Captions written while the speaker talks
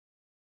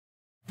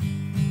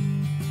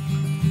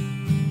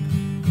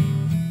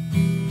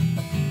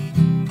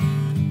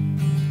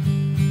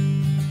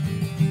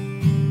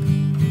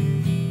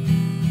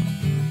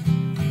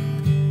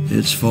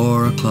It's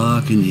 4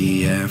 o'clock in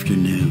the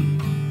afternoon.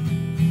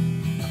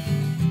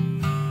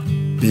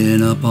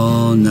 Been up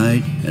all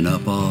night and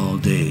up all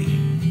day,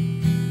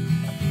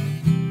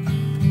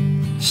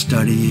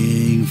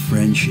 studying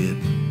friendship,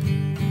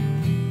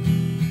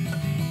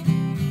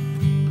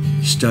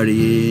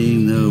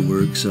 studying the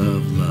works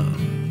of love.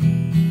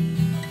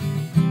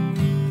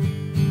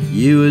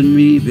 You and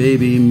me,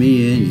 baby,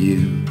 me and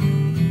you,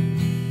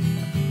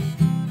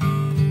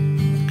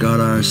 got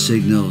our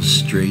signals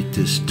straight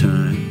this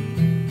time.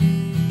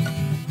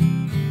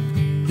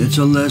 It's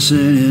a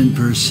lesson in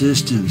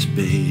persistence,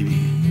 baby.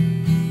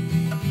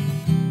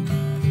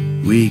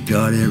 We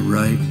got it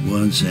right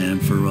once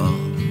and for all.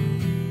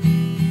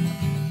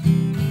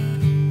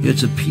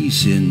 It's a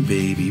piece in,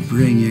 baby,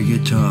 bring your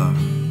guitar.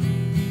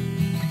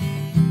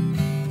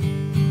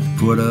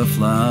 Put a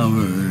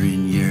flower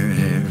in your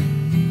hair.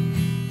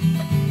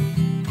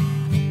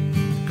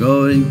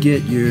 Go and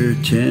get your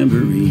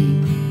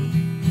tambourine.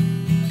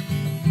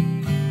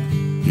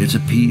 It's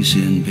a piece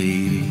in,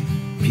 baby,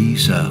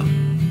 peace out.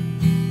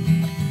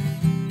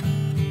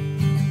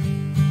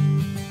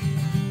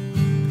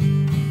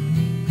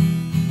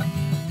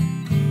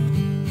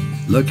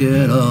 Look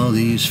at all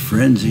these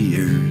friends of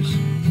yours.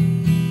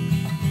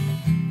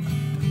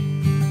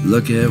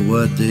 Look at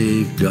what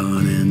they've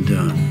gone and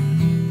done.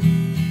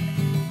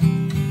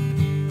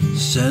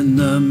 Send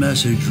the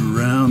message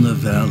around the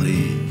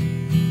valley.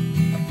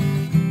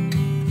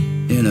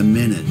 In a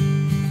minute,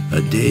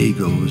 a day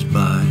goes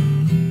by.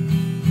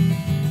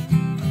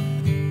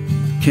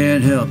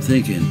 Can't help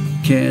thinking,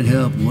 can't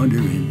help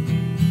wondering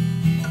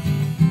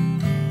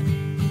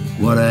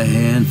what a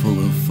handful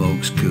of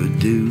folks could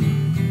do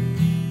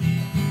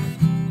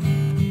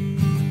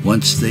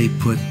once they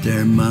put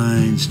their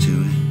minds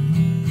to it.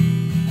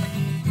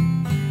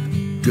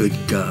 Good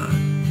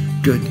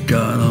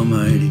God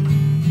Almighty.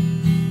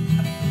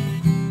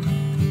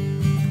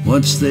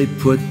 Once they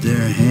put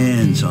their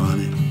hands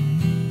on it,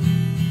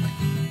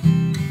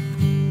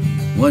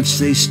 once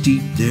they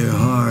steep their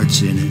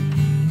hearts in it,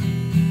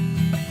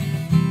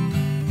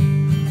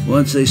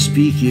 once they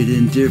speak it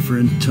in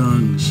different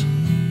tongues,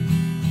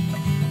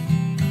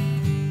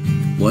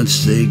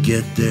 once they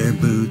get their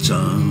boots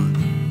on,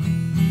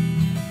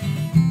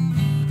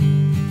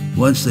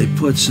 once they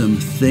put some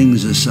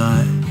things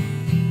aside,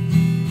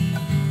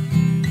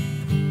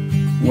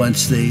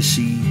 once they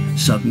see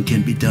something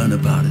can be done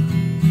about it,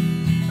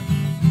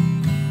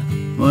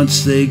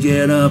 once they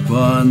get up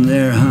on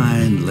their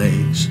hind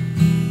legs.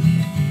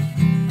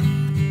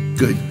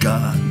 Good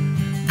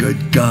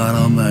God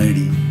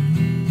Almighty.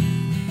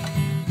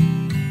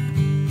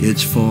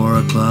 It's 4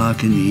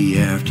 o'clock in the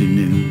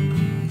afternoon.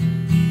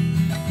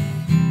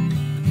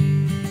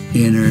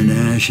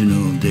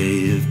 International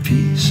Day of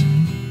Peace.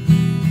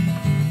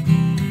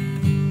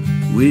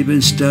 We've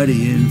been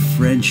studying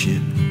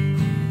friendship,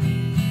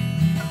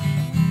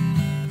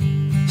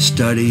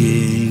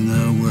 studying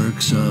the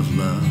works of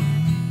love.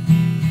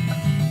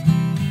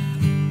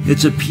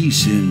 It's a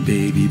piece in,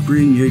 baby,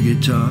 bring your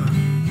guitar.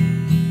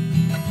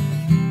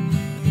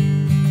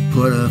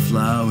 Put a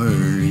flower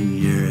in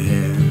your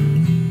hair.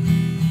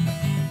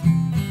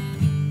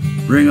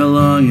 Bring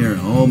along your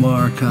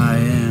Omar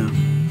Khayyam.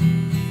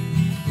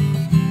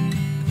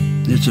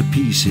 It's a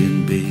piece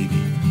in,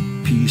 baby,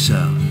 peace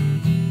out.